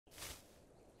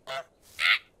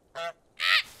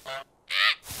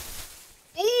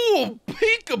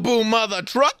peekaboo, mother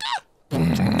trucker!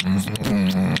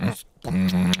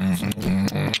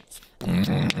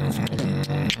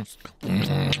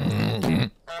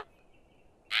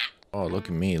 Oh, look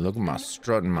at me. Look at my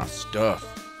strutting my stuff.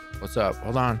 What's up?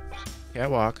 Hold on.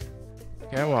 Catwalk.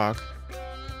 Catwalk.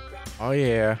 Oh,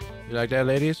 yeah. You like that,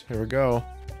 ladies? Here we go.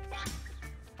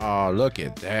 Oh, look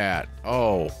at that.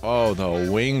 Oh, the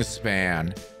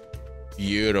wingspan.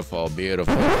 Beautiful,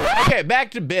 beautiful. Okay,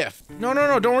 back to Biff. No,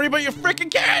 don't worry about your freaking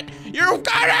cat. Your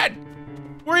garden.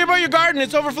 Worry about your garden.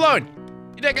 It's overflowing.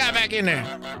 Get that guy back in there.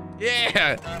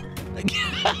 Yeah.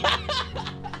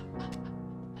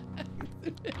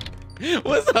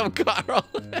 What's up, Carl?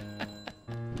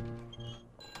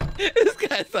 This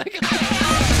guy's like...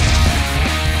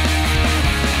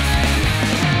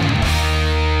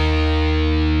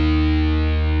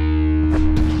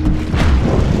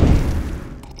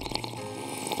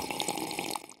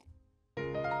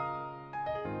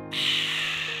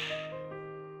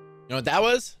 You know what that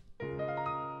was?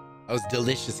 That was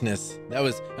deliciousness. That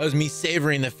was me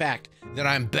savoring the fact that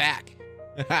I'm back.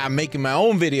 I'm making my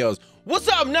own videos. What's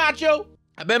up, Nacho?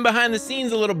 I've been behind the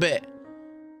scenes a little bit.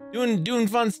 Doing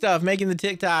fun stuff, making the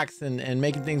TikToks and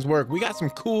making things work. We got some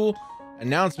cool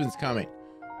announcements coming.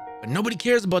 But nobody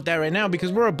cares about that right now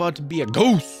because we're about to be a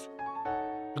goose.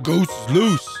 The goose is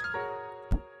loose.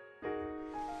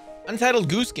 Untitled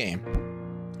Goose game.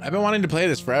 I've been wanting to play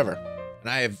this forever. And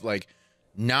I have like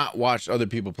not watched other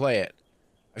people play it.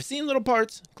 I've seen little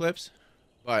parts, clips,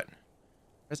 but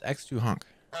press X to honk.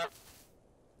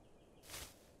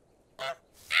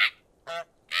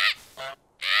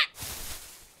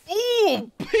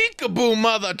 Ooh, peekaboo,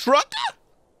 mother trucker!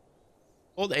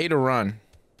 Hold A to run.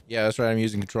 Yeah, that's right. I'm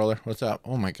using controller. What's up?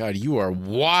 Oh my god, you are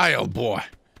wild, boy.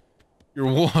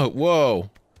 You're whoa.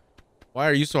 Why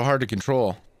are you so hard to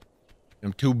control?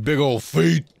 Them two big old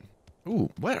feet. Ooh,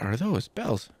 what are those?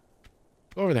 Bells.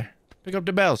 Go over there. Pick up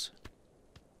the bells.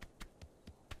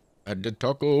 At the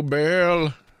Taco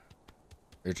Bell.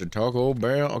 It's a Taco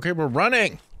Bell. Okay, we're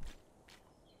running.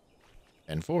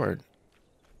 And forward.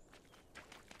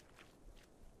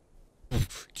 I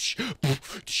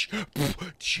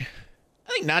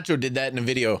think Nacho did that in a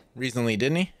video recently,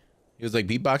 didn't he? He was like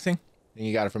beatboxing. And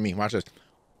you got it from me. Watch this.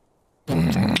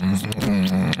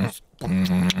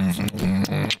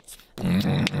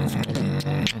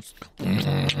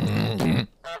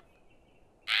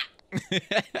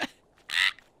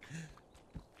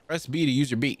 Press B to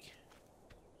use your beak.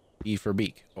 B for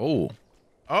beak. Oh.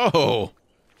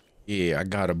 Yeah, I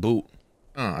got a boot.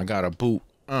 I got a boot.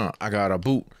 I got a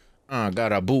boot.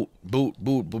 Got a boot. Boot.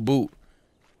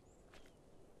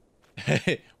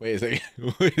 Wait a second.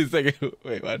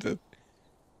 Wait, watch this.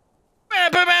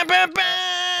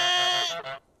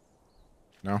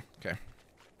 No? Okay.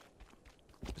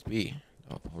 Press B.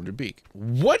 Oh, hold your beak.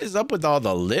 What is up with all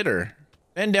the litter?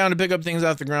 Bend down to pick up things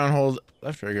off the ground. Hold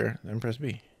left trigger, then press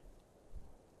B.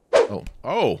 Whoa.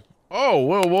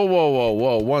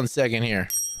 1 second here.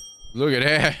 Look at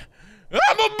that.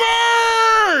 I'm a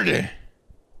bird!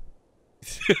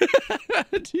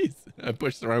 Jeez, I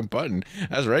pushed the wrong button.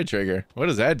 That's right trigger. What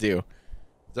does that do?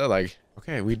 Is that like,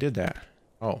 okay, we did that.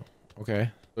 Oh,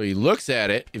 okay. So he looks at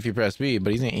it if you press B,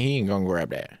 but he ain't gonna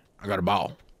grab that. I got a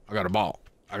ball.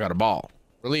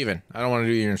 We're leaving. I don't want to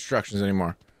do your instructions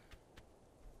anymore.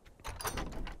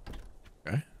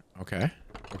 Okay.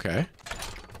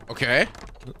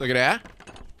 Look at that.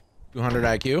 200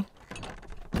 IQ.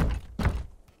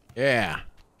 Yeah,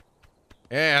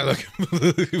 look.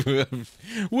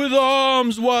 With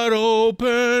arms wide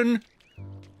open.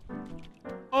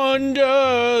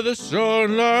 Under the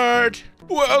sunlight.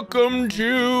 Welcome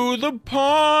to the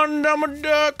pond. I'm a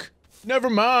duck. Never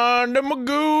mind, I'm a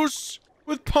goose.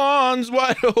 With ponds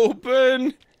wide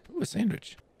open. Ooh, a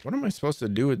sandwich. What am I supposed to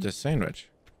do with this sandwich?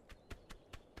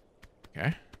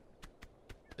 Okay.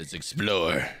 Let's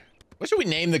explore. What should we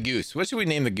name the goose?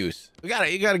 You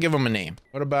gotta give him a name.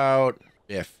 What about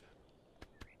Biff?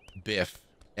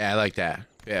 Yeah, I like that.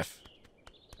 Biff.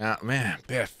 Now, man,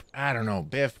 Biff. I don't know,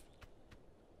 Biff.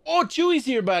 Oh, Chewy's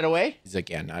here, by the way. He's like,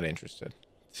 yeah, not interested.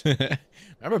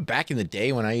 Remember back in the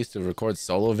day when I used to record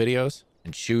solo videos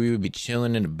and Chewy would be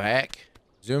chilling in the back?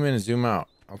 Zoom in and zoom out.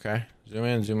 Okay. Zoom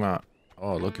in and zoom out.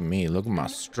 Oh, look at me. Look at my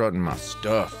strutting my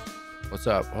stuff. What's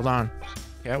up? Hold on.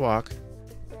 Catwalk.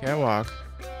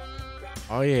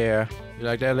 Oh, yeah. You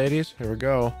like that, ladies? Here we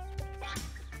go.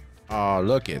 Oh,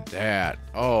 look at that.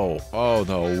 Oh,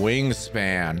 the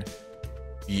wingspan.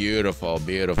 Beautiful.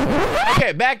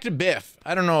 Okay, back to Biff.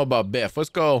 I don't know about Biff. Let's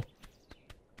go.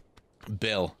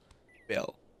 Bill.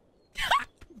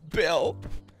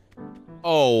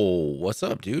 Oh, what's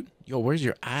up, dude? Yo, where's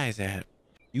your eyes at?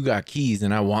 You got keys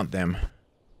and I want them.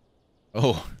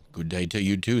 Oh, good day to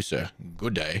you too, sir.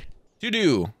 Good day. To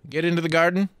do. Get into the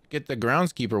garden. Get the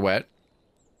groundskeeper wet.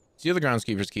 Steal the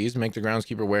groundskeeper's keys. Make the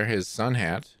groundskeeper wear his sun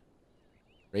hat.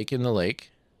 Rake in the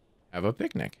lake. Have a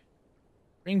picnic.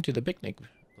 Bring to the picnic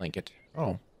blanket.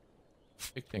 Oh.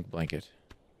 Picnic blanket.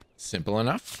 Simple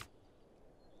enough.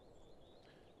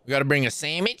 We gotta bring a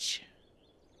sandwich.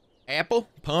 Apple,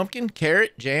 pumpkin,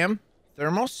 carrot, jam,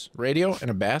 thermos, radio, and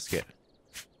a basket.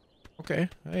 Okay.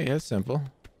 Hey, that's simple.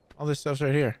 All this stuff's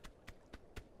right here.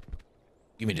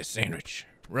 Give me the sandwich.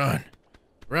 Run.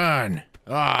 Run.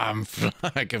 Ah,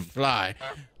 I can fly.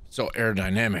 So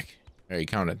aerodynamic. There, you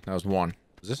counted. That was 1.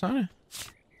 Is this on it?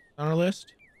 On our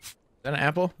list? Is that an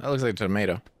apple? That looks like a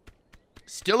tomato.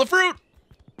 Still a fruit.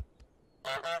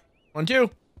 1, 2.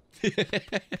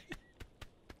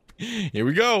 Here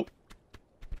we go.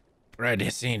 Right,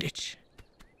 that sandwich.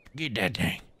 Get that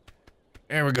thing.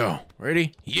 There we go.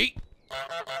 Ready? Yeet.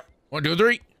 1, 2,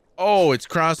 3. Oh, it's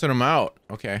crossing them out.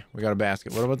 Okay, we got a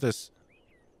basket. What about this?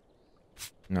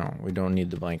 No, we don't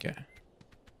need the blanket. Can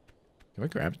we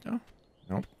grab it though?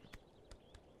 Nope.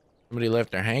 Somebody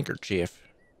left their handkerchief.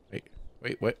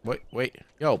 Wait.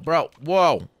 Yo, bro.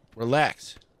 Whoa.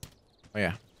 Relax. Oh,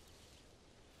 yeah.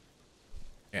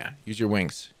 Yeah, use your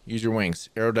wings. Use your wings.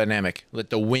 Aerodynamic. Let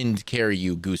the wind carry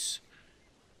you, Goose.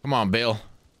 Come on, Bill.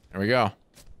 There we go.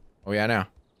 Oh, yeah, now.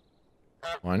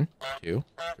 1, 2,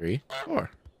 3,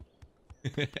 4.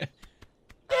 Yay,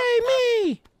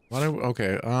 me! What?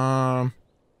 Okay.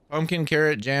 Pumpkin,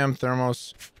 carrot, jam,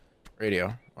 thermos,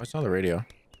 radio. Oh, I saw the radio.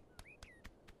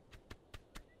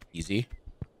 Easy.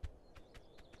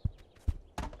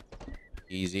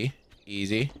 Easy.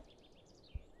 Easy.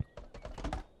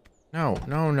 No.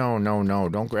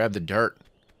 Don't grab the dirt.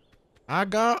 I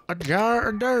got a jar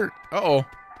of dirt. Uh-oh.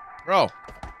 Bro.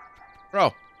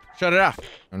 Shut it off.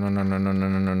 No.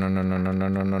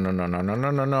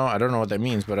 I don't know what that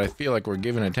means, but I feel like we're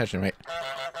giving attention. Wait.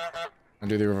 1,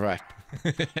 2, 3, 4,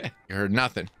 5. You heard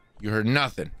nothing. You heard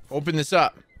nothing. Open this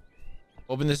up.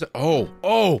 Open this up. Oh.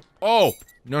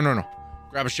 No.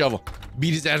 Grab a shovel.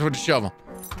 Beat his ass with a shovel.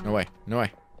 No way.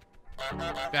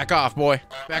 Back off, boy.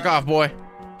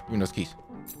 Give me those keys.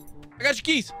 I got your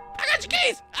keys.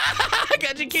 I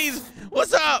got your keys.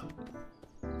 What's up?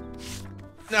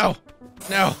 No.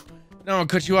 I'll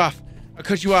cut you off.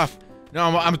 No,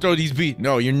 I'm gonna throw these beats.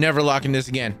 No, you're never locking this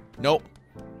again. Nope.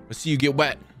 Let's see you get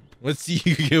wet.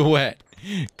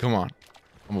 Come on.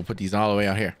 I'm gonna put these all the way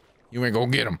out here. You ain't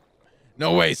gonna get them.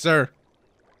 No way, sir.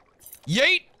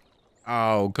 Yeet.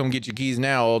 Oh, come get your keys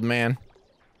now, old man.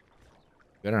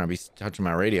 Better not be touching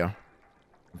my radio.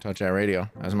 Don't touch that radio.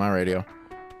 That's my radio.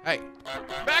 Hey,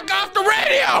 back off the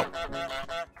radio!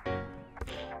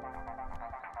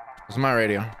 That's my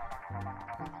radio.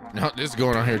 No, this is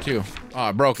going on here too. Oh,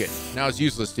 I broke it. Now it's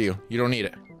useless to you. You don't need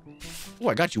it. Oh,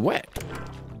 I got you wet.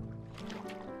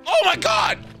 Oh my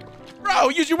God! Bro,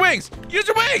 use your wings!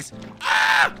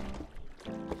 Ah!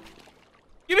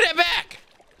 Give me that back!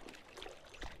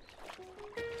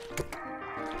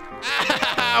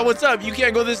 Ah, what's up? You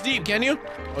can't go this deep, can you?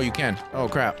 Oh, you can. Oh,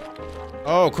 crap.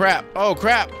 What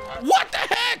the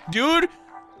heck, dude?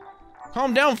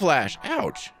 Calm down, Flash.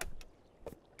 Ouch.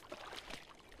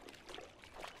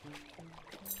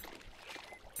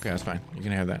 Okay, that's fine. You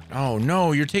can have that. Oh,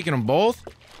 no, you're taking them both?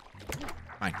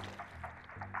 Fine.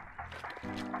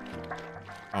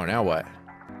 Oh, now what?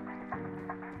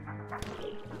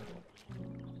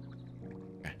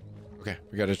 Okay,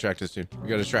 we gotta distract this dude. We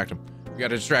gotta distract him.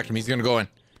 He's gonna go in.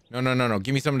 No.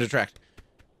 Give me something to distract.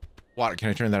 Water, can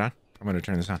I turn that on? I'm gonna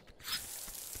turn this on.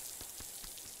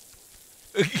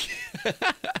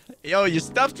 Yo, your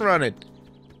stuff's running.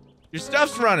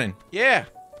 Yeah.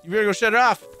 You better go shut it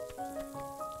off.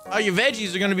 Oh, your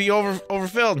veggies are gonna be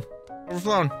overflown. It's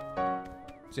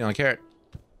the only carrot.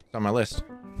 It's on my list.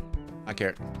 Not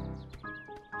carrot.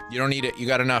 You don't need it. You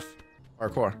got enough.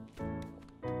 Parkour.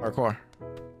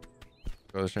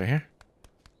 Throw this right here.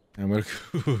 And I'm gonna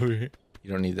go over here. You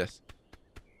don't need this.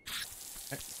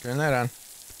 Right, turn that on.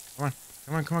 Come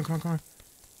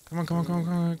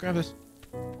on. Grab this.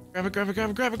 Grab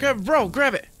it. Bro,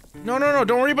 grab it. No.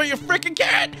 Don't worry about your freaking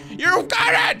carrot. Your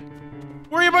garden.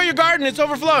 Worry about your garden. It's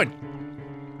overflowing.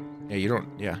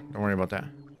 Yeah, don't worry about that.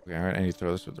 Okay, all right. I need to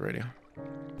throw this with the radio.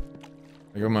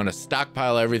 Like, I'm gonna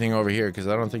stockpile everything over here because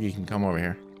I don't think you can come over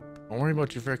here. Don't worry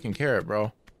about your freaking carrot,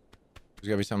 bro. There's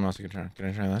gotta be something else I can turn. Can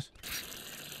I turn this?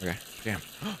 Okay, jam.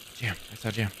 Jam. I saw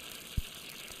jam.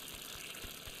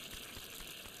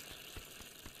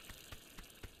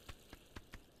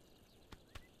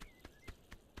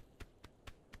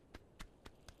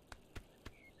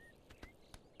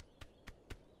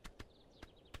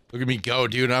 Look at me go,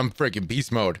 dude. I'm freaking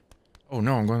beast mode. Oh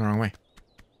no, I'm going the wrong way.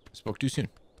 I spoke too soon.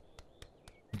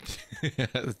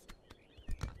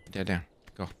 That down.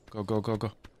 Go. Go, go, go,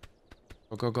 go.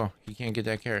 Go, go, go. He can't get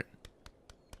that carrot.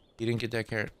 He didn't get that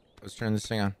carrot. Let's turn this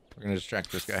thing on. We're gonna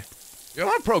distract this guy. Yo,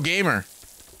 I'm a pro gamer.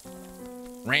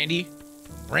 Randy.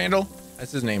 Randall.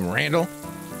 That's his name, Randall.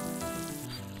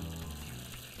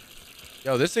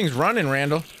 Yo, this thing's running,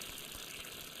 Randall.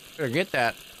 Better get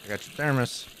that. I got your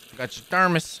thermos. I got your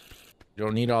thermos. You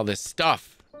don't need all this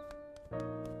stuff.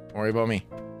 Don't worry about me.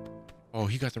 Oh,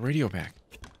 he got the radio back.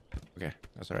 Okay,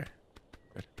 that's alright.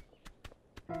 Good.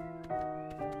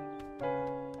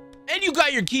 And you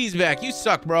got your keys back. You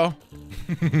suck, bro.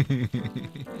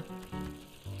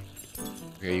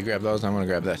 Okay, you grab those. I'm gonna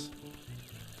grab this.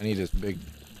 I need this big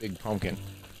pumpkin.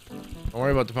 Don't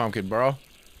worry about the pumpkin, bro.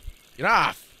 Get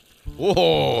off.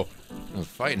 Whoa. Those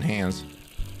fighting hands.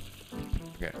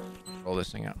 Okay, roll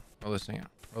this thing out. Roll this thing out.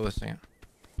 Roll this thing out.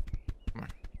 Come on.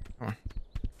 Come on.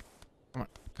 Come on.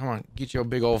 Come on. Get your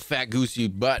big old fat goosey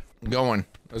butt going.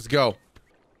 Let's go.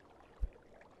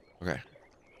 Okay.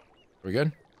 We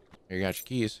good? Here, you got your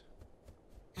keys.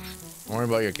 Don't worry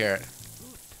about your carrot.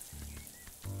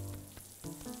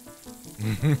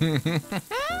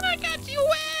 I got you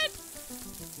wet!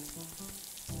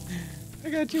 I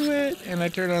got you wet. And I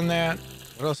turned on that.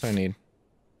 What else I need?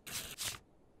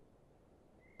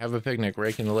 Have a picnic,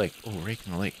 rake in the lake. Oh, rake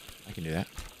in the lake. I can do that.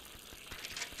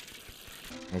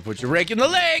 I'm gonna put your rake in the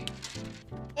lake!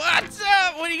 What's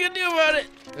up? What are you gonna do about it?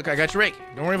 Look, I got your rake.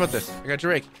 Don't worry about this. I got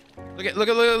your rake. Look.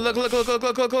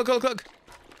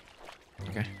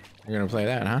 Okay. You're gonna play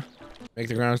that, huh? Make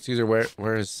the ground Caesar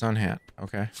wear his sun hat.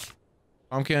 Okay.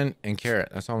 Pumpkin and carrot.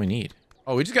 That's all we need.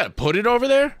 Oh, we just gotta put it over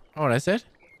there? Oh, that's it?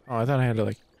 Oh, I thought I had to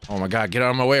like... Oh my god, get out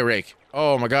of my way, rake.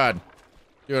 Oh my god.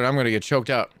 Dude, I'm gonna get choked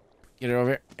out. Get it over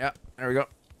here. Yeah, there we go.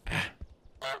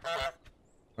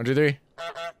 1, 2, 3.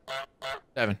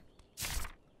 7.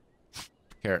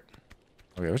 Carrot.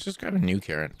 Okay, let's just grab a new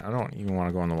carrot. I don't even want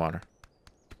to go in the water.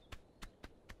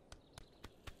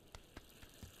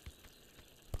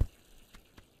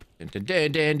 Yeah,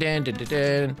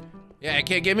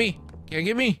 can't get me. Can't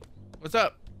get me. What's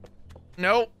up?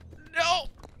 No. No.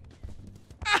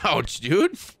 Ouch,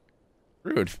 dude.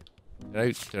 Rude. Did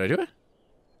I do it?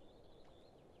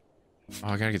 Oh,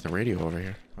 I gotta get the radio over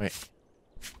here. Wait.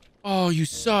 Oh, you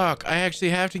suck. I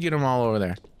actually have to get them all over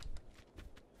there.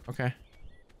 Okay.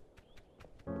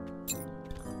 Got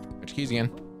your keys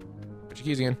again. Got your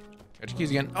keys again. Got your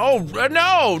keys again. Oh,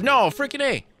 no. No, freaking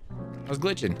A. I was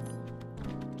glitching.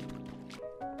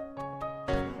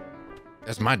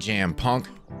 That's my jam, punk.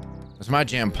 That's my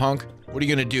jam, punk. What are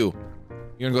you gonna do?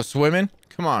 You gonna go swimming?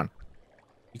 Come on.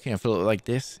 You can't float like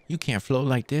this. You can't float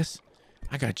like this.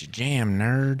 I got your jam,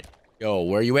 nerd. Yo,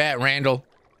 where you at, Randall?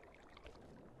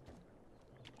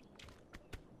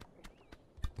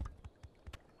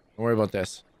 Don't worry about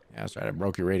this. Yeah, that's right. I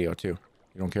broke your radio, too.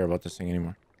 You don't care about this thing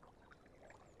anymore.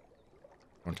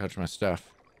 Don't touch my stuff.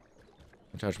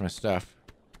 Don't touch my stuff.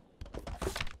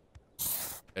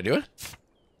 Did I do it?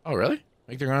 Oh, really?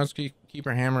 Make the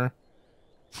groundskeeper hammer.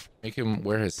 Make him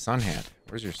wear his sun hat.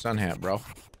 Where's your sun hat, bro?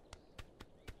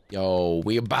 Yo,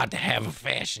 we about to have a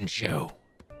fashion show.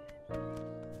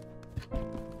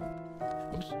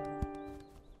 Oops.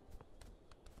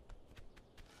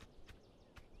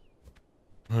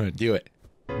 Do it.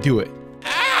 Do it.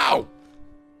 Ow!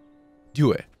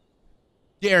 Do it.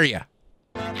 Dare ya.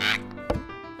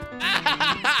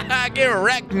 Get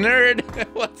wrecked, nerd.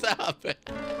 What's up?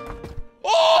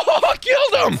 Oh, I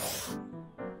killed him.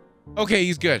 Okay,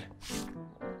 he's good.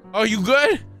 Oh, you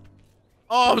good?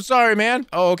 Oh, I'm sorry, man.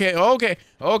 Oh, okay, okay,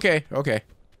 okay, okay.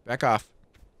 Back off.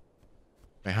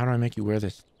 Wait, how do I make you wear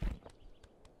this?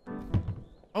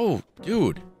 Oh,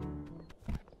 dude.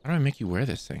 How do I make you wear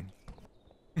this thing?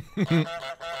 You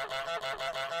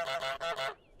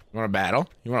want to battle?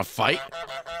 You want to fight?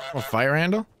 You want to fight,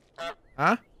 Randall?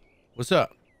 Huh? What's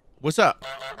up? What's up?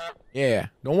 Yeah,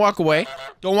 don't walk away.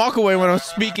 Don't walk away when I'm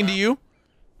speaking to you.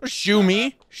 Don't shoo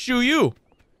me. Shoo you.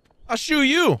 I'll shoo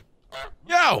you.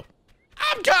 Yo,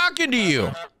 I'm talking to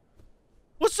you.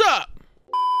 What's up?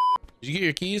 Did you get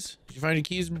your keys? Did you find your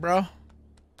keys, bro?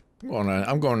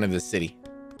 I'm going to the city.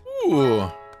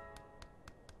 Ooh.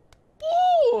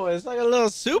 Ooh, it's like a little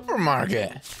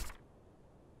supermarket.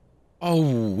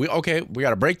 Oh, okay. We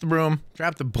gotta break the broom,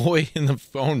 trap the boy in the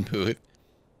phone booth,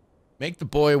 make the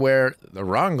boy wear the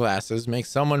wrong glasses, make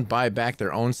someone buy back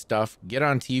their own stuff, get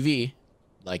on TV,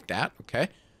 like that, okay,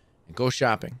 and go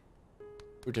shopping.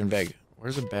 Fruit and veg.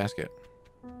 Where's the basket?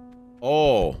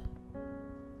 Oh.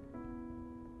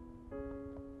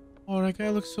 Oh, that guy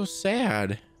looks so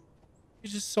sad.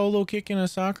 He's just solo kicking a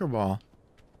soccer ball.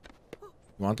 You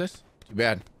want this? Too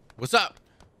bad. What's up?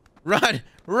 Run!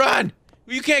 Run!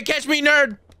 You can't catch me,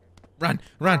 nerd! Run,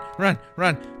 run, run,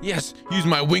 run. Yes, use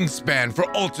my wingspan for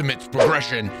ultimate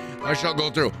progression. I shall go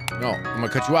through. No, I'm gonna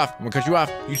cut you off. I'm gonna cut you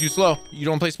off. You're too slow. You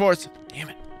don't play sports. Damn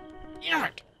it. Damn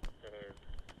it.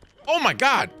 Oh my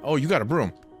god. Oh, you got a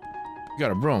broom. You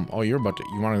got a broom. Oh, you're about to,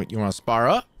 you wanna spar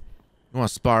up? You wanna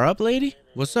spar up, lady?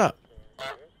 What's up?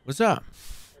 What's up?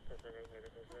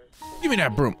 Give me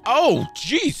that broom. Oh,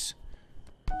 jeez.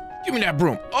 Give me that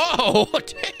broom. Oh,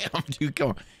 damn, dude. Come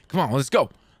on. Come on, let's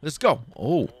go. Let's go.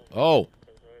 Oh, oh.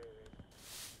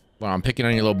 Well, I'm picking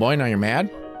on your little boy. Now you're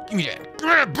mad? Give me that. Give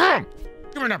me that broom.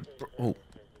 Give me that broom. Oh.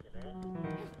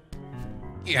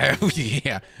 Yeah,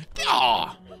 yeah.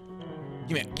 Oh.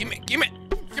 Give me it. Give me it. Give me it.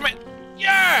 Give me it.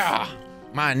 Yeah.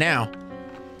 Mine now.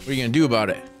 What are you going to do about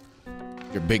it?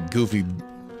 Your big, goofy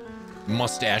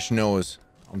mustache nose.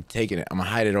 I'm taking it. I'm going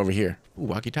to hide it over here. Ooh,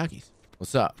 walkie-talkies.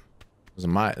 What's up? This is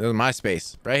my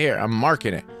space. Right here. I'm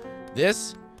marking it.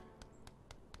 This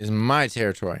is my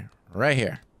territory. Right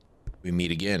here. We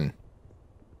meet again.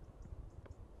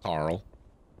 Carl.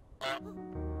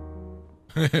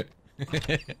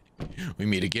 We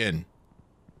meet again.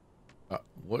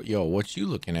 What? Yo, what you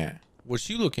looking at? What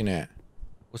you looking at?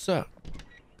 What's up?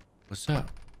 What's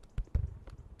up?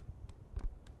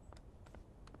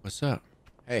 What's up?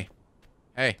 Hey.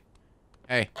 Hey.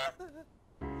 Hey.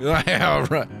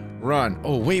 Run. Run.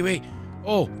 Oh, wait, wait.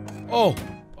 Oh. Oh.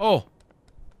 Oh.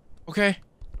 Okay.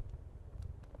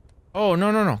 Oh,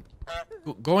 no, no, no.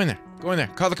 Go in there. Go in there.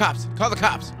 Call the cops. Call the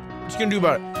cops. What you gonna do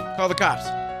about it? Call the cops.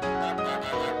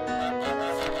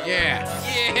 Yeah.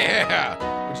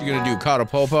 Yeah. What you gonna do? Call the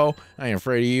popo? I ain't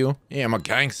afraid of you. Yeah, I'm a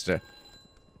gangster.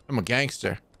 I'm a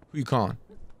gangster. Who you calling?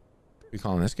 You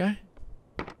calling this guy?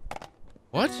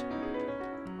 What?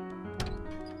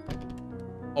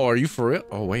 Oh, are you for real?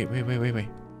 Oh, wait, wait, wait, wait, wait.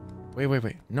 Wait, wait,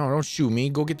 wait. No, don't shoot me.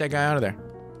 Go get that guy out of there.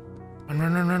 Run,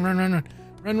 run, run, run, run, run, run.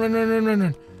 Run, run, run, run, run,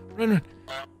 run. Run, run.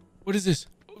 What is this?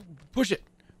 Push it.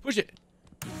 Push it.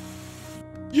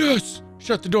 Yes!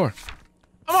 Shut the door.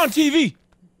 I'm on TV.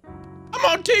 I'm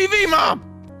on TV, Mom.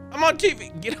 I'm on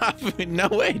TV. Get off of it. No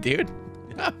way, dude.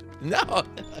 No.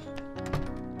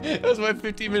 That was my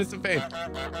 15 minutes of fame.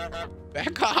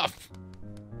 Back off.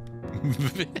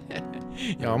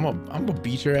 Yo, I'm gonna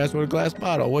beat your ass with a glass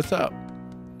bottle. What's up?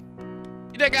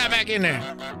 Get that guy back in there.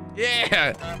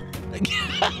 Yeah.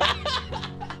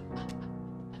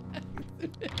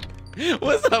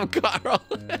 What's up, Carl?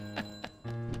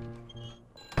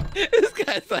 This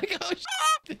guy's like, oh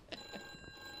shit.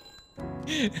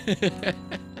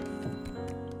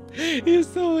 He's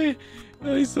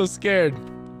so scared.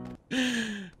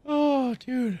 Oh,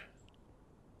 dude.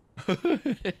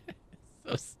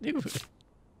 So stupid.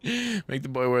 Make the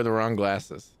boy wear the wrong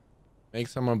glasses. Make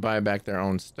someone buy back their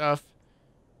own stuff.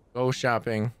 Go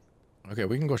shopping. Okay,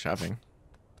 we can go shopping.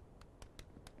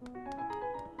 Is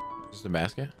this the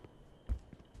basket?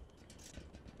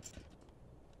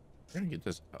 We're gonna get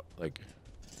this out, like.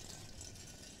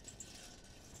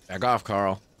 Back off,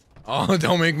 Carl. Oh,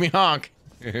 don't make me honk.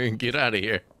 Get out of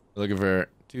here. Looking for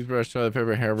toothbrush, toilet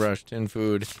paper, hairbrush, tin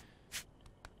food,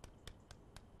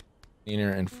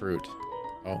 cleaner, and fruit.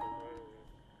 Oh.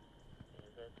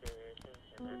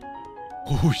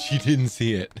 Oh, she didn't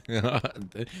see it.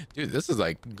 Dude, this is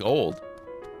like gold.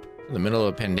 In the middle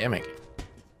of a pandemic.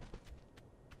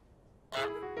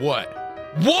 What?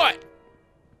 What?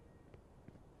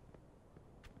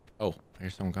 Oh, I hear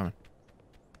someone coming.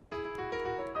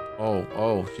 Oh,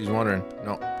 oh, she's wondering.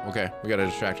 No, okay, we gotta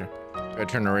distract her. We gotta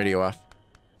turn the radio off.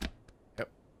 Yep.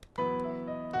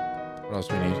 What else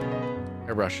do we need?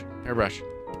 Hairbrush, hairbrush,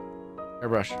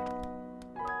 hairbrush.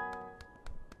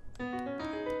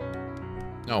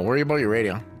 No, worry about your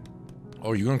radio.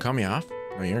 Oh, you gonna cut me off?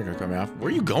 No, you're not gonna cut me off. Where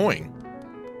are you going?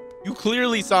 You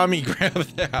clearly saw me grab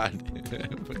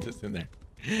that. Put this in there.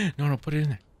 No, no, put it in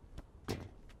there.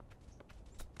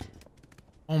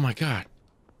 Oh my god.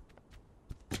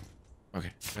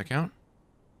 Okay, does that count?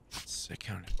 Yes, it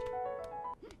counted.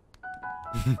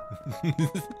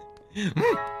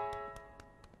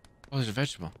 Oh, there's a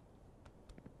vegetable.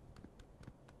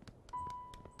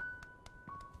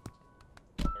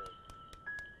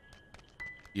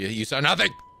 Yeah, you saw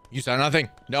nothing. You saw nothing.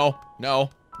 No, no,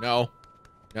 no,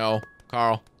 no.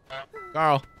 Carl.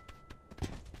 Carl.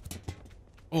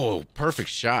 Oh, perfect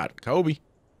shot. Kobe.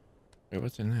 Wait,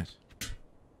 what's in this?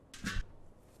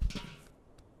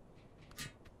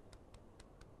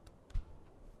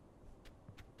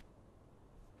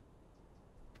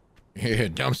 Yeah,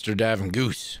 dumpster diving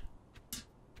goose.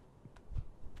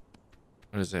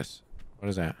 What is this? What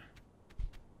is that?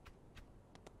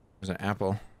 There's an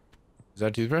apple. Is that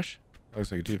a toothbrush? That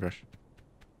looks like a toothbrush.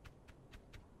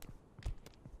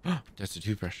 That's a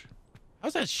toothbrush.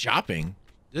 How's that shopping?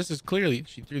 This is clearly...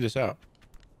 She threw this out.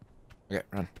 Okay,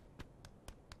 run.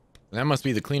 That must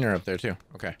be the cleaner up there, too.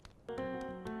 Okay.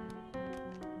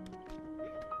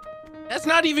 That's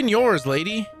not even yours,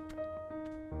 lady.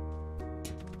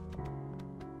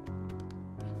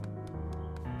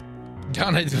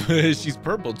 Donna... She's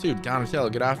purple, too. Donatello,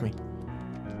 get off me.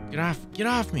 Get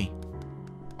off me.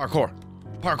 Parkour.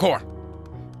 Parkour.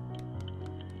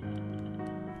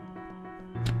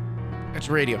 Got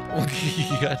your radio.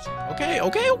 Okay.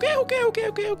 Okay.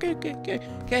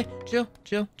 Chill.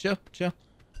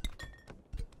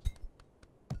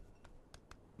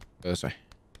 Go this way.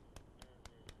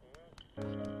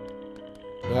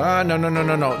 Ah,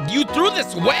 no. You threw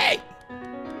this away!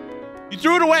 You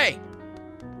threw it away!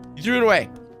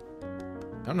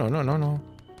 No.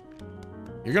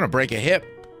 You're gonna break a hip.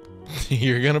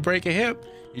 You're gonna break a hip.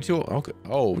 You too. Okay.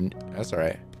 Oh, that's all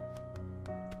right.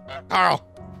 Carl.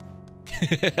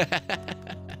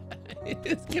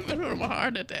 It's giving him a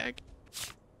heart attack.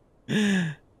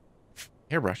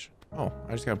 Hairbrush. Oh,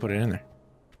 I just gotta put it in there.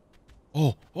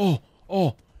 Oh.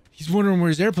 He's wondering where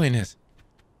his airplane is.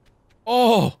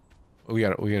 Oh, we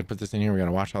gotta put this in here. We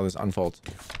gotta watch how this unfolds.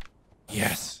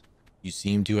 Yes. You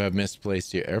seem to have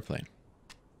misplaced your airplane.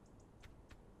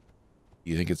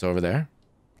 You think it's over there?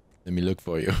 Let me look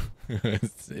for you.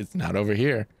 It's not over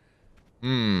here.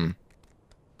 Should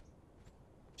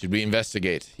we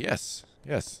investigate? Yes.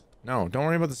 No, don't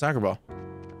worry about the soccer ball.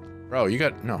 Bro, you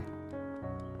got... No.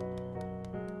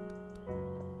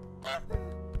 I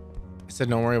said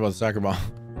don't worry about the soccer ball.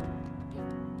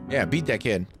 Yeah, beat that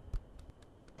kid.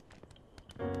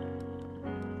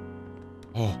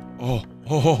 Oh.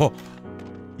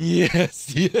 Yes,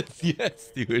 dude.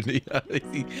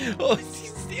 Oh,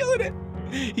 he's stealing it.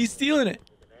 He's stealing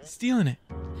it.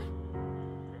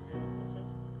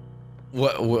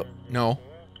 What? No.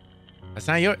 That's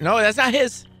not your... No, that's not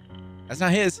his.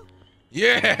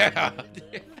 Yeah.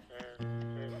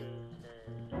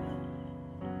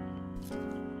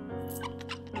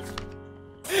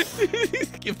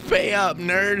 You pay up,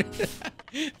 nerd.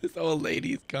 This old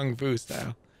lady's kung fu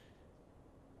style.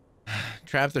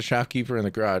 Trap the shopkeeper in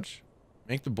the garage.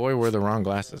 Make the boy wear the wrong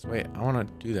glasses. Wait, I want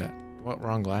to do that. What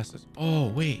wrong glasses? Oh,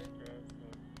 wait.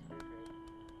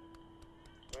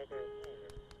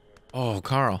 Oh,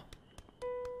 Carl.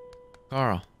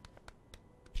 Oh.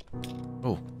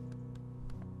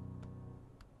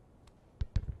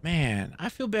 Man, I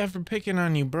feel bad for picking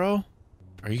on you, bro.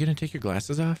 Are you going to take your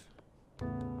glasses off?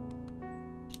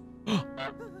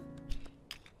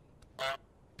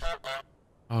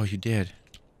 Oh, you did.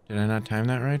 Did I not time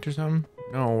that right or something?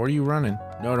 No, where are you running?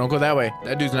 No, don't go that way.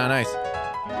 That dude's not nice.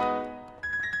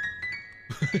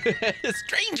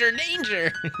 Stranger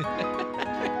danger.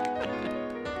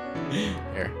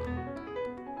 Here.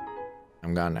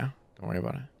 I'm gone now. Don't worry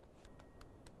about it.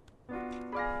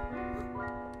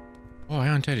 Oh, I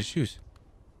untied his shoes.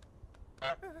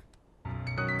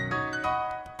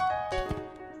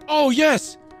 Oh,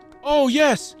 yes.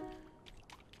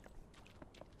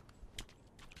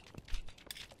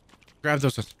 Grab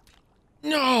those ones.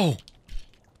 No!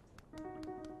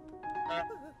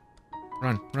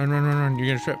 Run. You're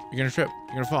gonna trip. You're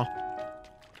gonna fall.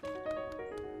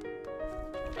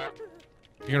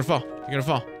 You're gonna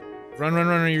fall. Run.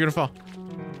 You're gonna fall.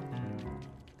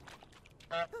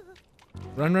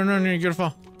 Run. You're gonna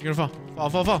fall.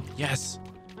 Fall. Yes.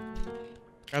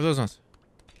 Grab those ones.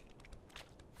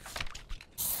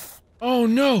 Oh,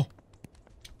 no.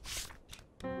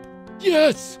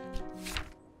 Yes.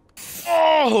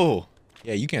 Oh!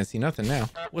 Yeah, you can't see nothing now.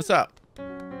 What's up?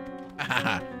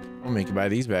 I'll make you buy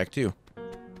these back, too.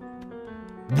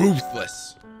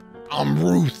 Ruthless. I'm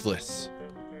ruthless.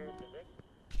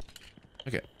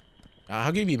 Okay. How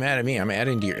can you be mad at me? I'm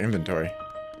adding to your inventory.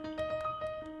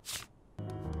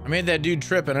 I made that dude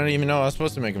trip, and I didn't even know I was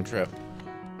supposed to make him trip.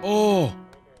 Oh!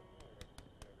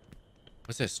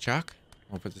 What's this? Chalk?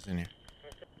 I'll put this in here.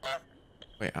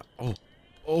 Wait. Oh.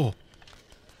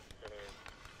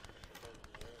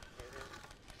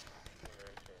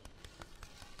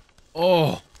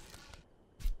 Oh.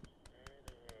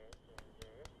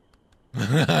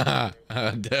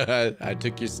 I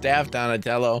took your staff,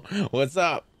 Donatello. What's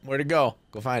up? Where'd it go?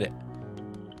 Go find it.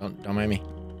 Don't mind me.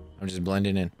 I'm just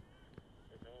blending in.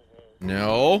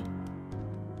 No.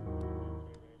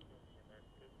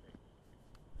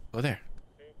 Go there.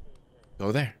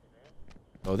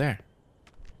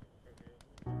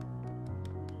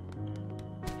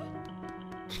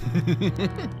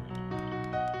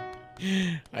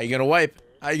 How you gonna wipe?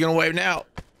 How you gonna wipe now?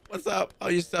 What's up? All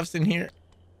your stuff's in here.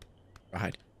 Go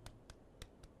hide.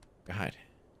 Go hide.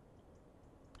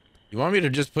 You want me to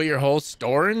just put your whole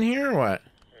store in here or what?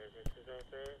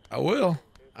 I will.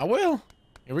 I will.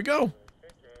 Here we go.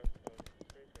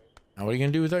 Now what are you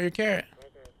gonna do without your carrot?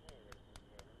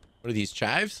 What are these,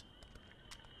 chives?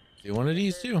 Do one of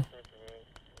these too. Look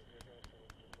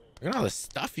at all the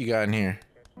stuff you got in here.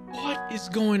 What is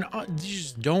going on? You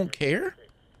just don't care?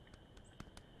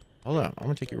 Hold up, I'm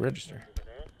gonna take your register.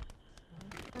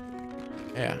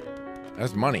 Yeah,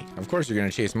 that's money. Of course you're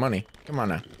gonna chase money. Come on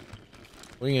now.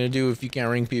 What are you gonna do if you can't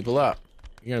ring people up?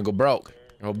 You're gonna go broke.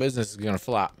 Your whole business is gonna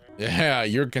flop. Yeah,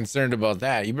 you're concerned about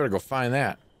that. You better go find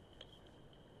that.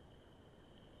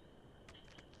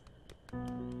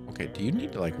 Okay, do you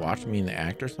need to like watch me in the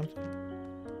act or something?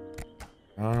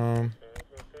 Okay.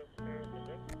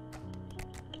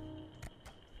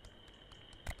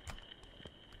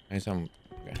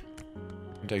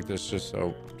 I'll take this just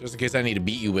in case I need to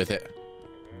beat you with it.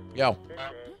 Yo.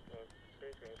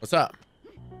 What's up?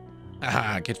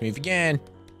 Ah, catch me if you can.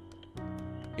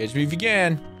 Catch me if you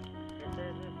can.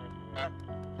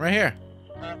 Right here.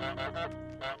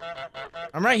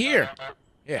 I'm right here.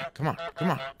 Yeah, come on,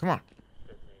 come on, come on.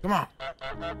 Come on.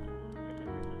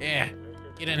 Yeah,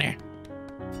 get in there.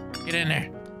 Get in there.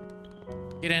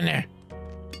 Get in there.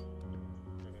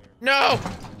 No!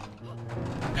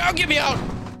 No, get me out!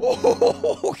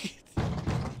 Oh.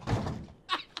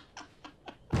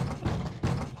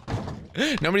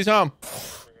 Nobody's home.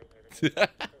 Wait,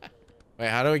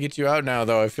 how do I get you out now,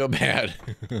 though? I feel bad.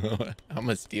 I'm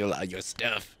gonna steal all your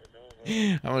stuff.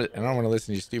 I don't want to listen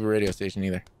to your stupid radio station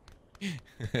either.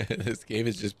 This game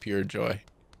is just pure joy.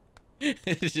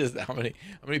 It's just how many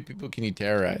people can you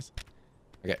terrorize?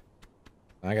 Okay,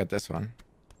 I got this one.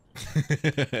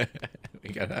 we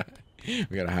gotta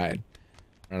hide.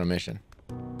 We're on a mission.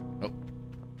 Oh.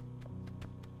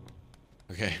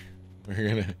 Okay, we're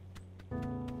gonna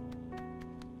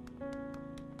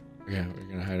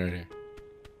hide right here.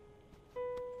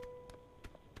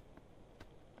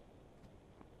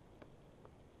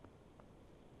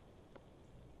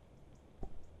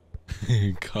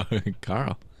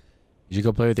 Carl, you should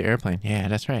go play with the airplane. Yeah,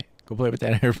 that's right. Go play with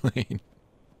that airplane.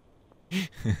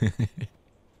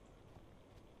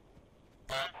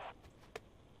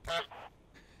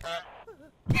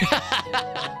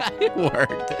 It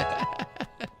worked.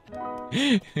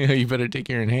 You better take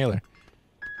your inhaler.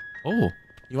 Oh,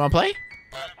 you want to play?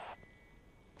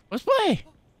 Let's play.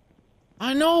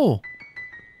 I know.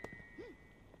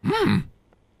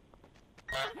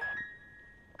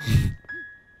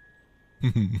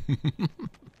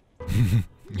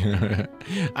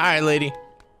 All right, lady.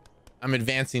 I'm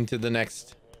advancing to the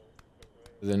next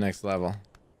level.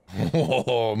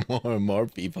 Oh, more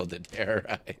people to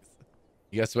terrorize.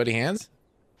 You got sweaty hands?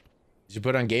 You should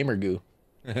put on gamer goo.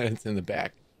 It's in the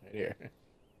back right here.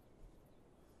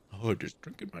 Oh, just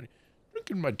drinking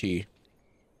my tea.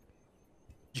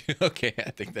 Okay,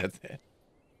 I think that's it.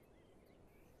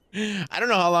 I don't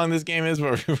know how long this game is,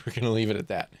 but we're gonna leave it at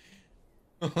that.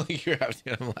 Holy crap,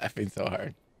 dude, I'm laughing so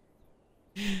hard.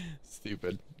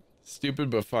 Stupid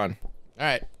but fun. All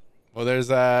right, well there's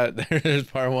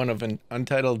part 1 of an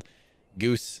Untitled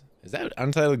Goose. Is that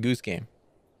Untitled Goose game?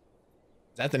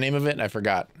 Is that the name of it? I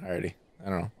forgot already. I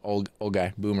don't know. Old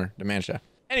guy, boomer, dementia.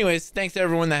 Anyways, thanks to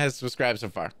everyone that has subscribed so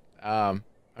far. I'm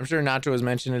sure Nacho has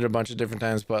mentioned it a bunch of different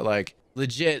times, but like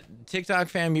legit TikTok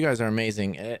fam, you guys are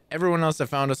amazing. Everyone else that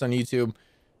found us on YouTube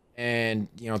and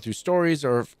through stories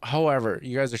or however,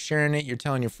 you guys are sharing it, you're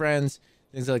telling your friends,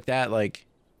 things like that. Like,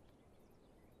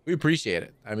 we appreciate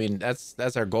it. I mean,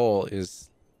 that's our goal, is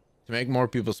to make more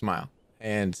people smile.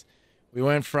 And we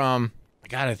went from,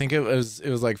 God, I think it was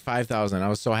like 5,000. I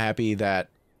was so happy that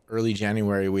early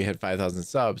January we had 5,000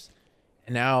 subs,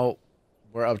 and now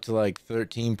we're up to like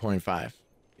 13.5.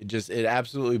 It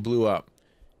absolutely blew up,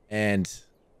 and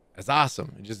it's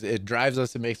awesome. It drives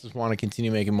us. It makes us want to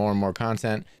continue making more and more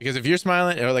content, because if you're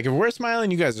smiling, or like if we're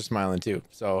smiling, you guys are smiling too.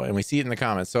 So, and we see it in the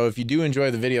comments. So if you do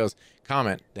enjoy the videos,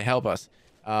 comment. They help us.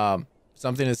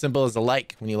 Something as simple as a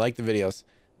like when you like the videos,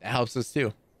 that helps us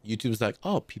too. YouTube's like,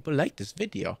 oh, people like this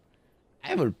video,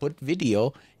 I will put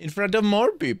video in front of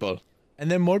more people, and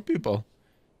then more people.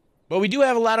 But we do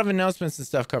have a lot of announcements and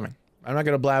stuff coming. I'm not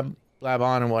gonna blab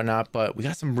on and whatnot, but we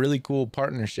got some really cool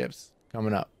partnerships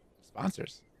coming up.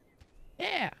 Sponsors.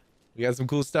 Yeah, we got some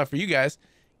cool stuff for you guys.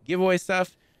 Giveaway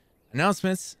stuff,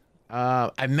 announcements.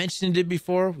 I mentioned it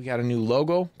before. We got a new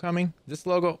logo coming. This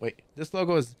logo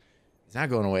is not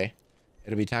going away.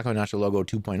 It'll be Taco Nacho logo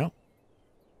 2.0.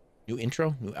 New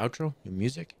intro, new outro, new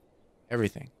music,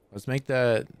 everything. Let's make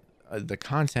the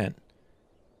content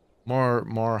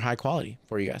more high quality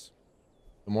for you guys.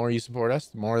 The more you support us,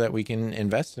 the more that we can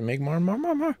invest and make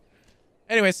more.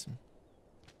 Anyways,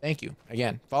 thank you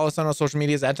again. Follow us on our social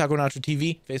medias at Taco Nacho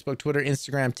TV, Facebook, Twitter,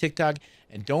 Instagram, TikTok,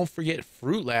 and don't forget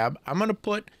Fruit Lab. I'm gonna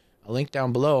put a link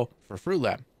down below for Fruit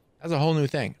Lab. That's a whole new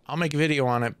thing. I'll make a video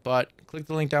on it, but click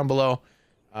the link down below.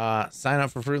 Sign up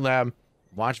for Fruit Lab.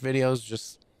 Watch videos,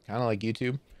 just kind of like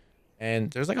YouTube. And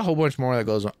there's like a whole bunch more that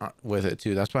goes with it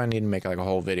too. That's why I need to make like a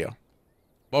whole video.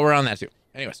 But we're on that too.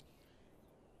 Anyways,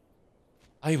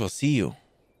 I will see you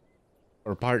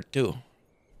for part 2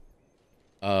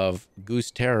 of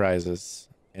Goose terrorizes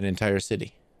an entire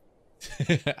city.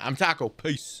 I'm Taco.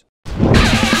 Peace.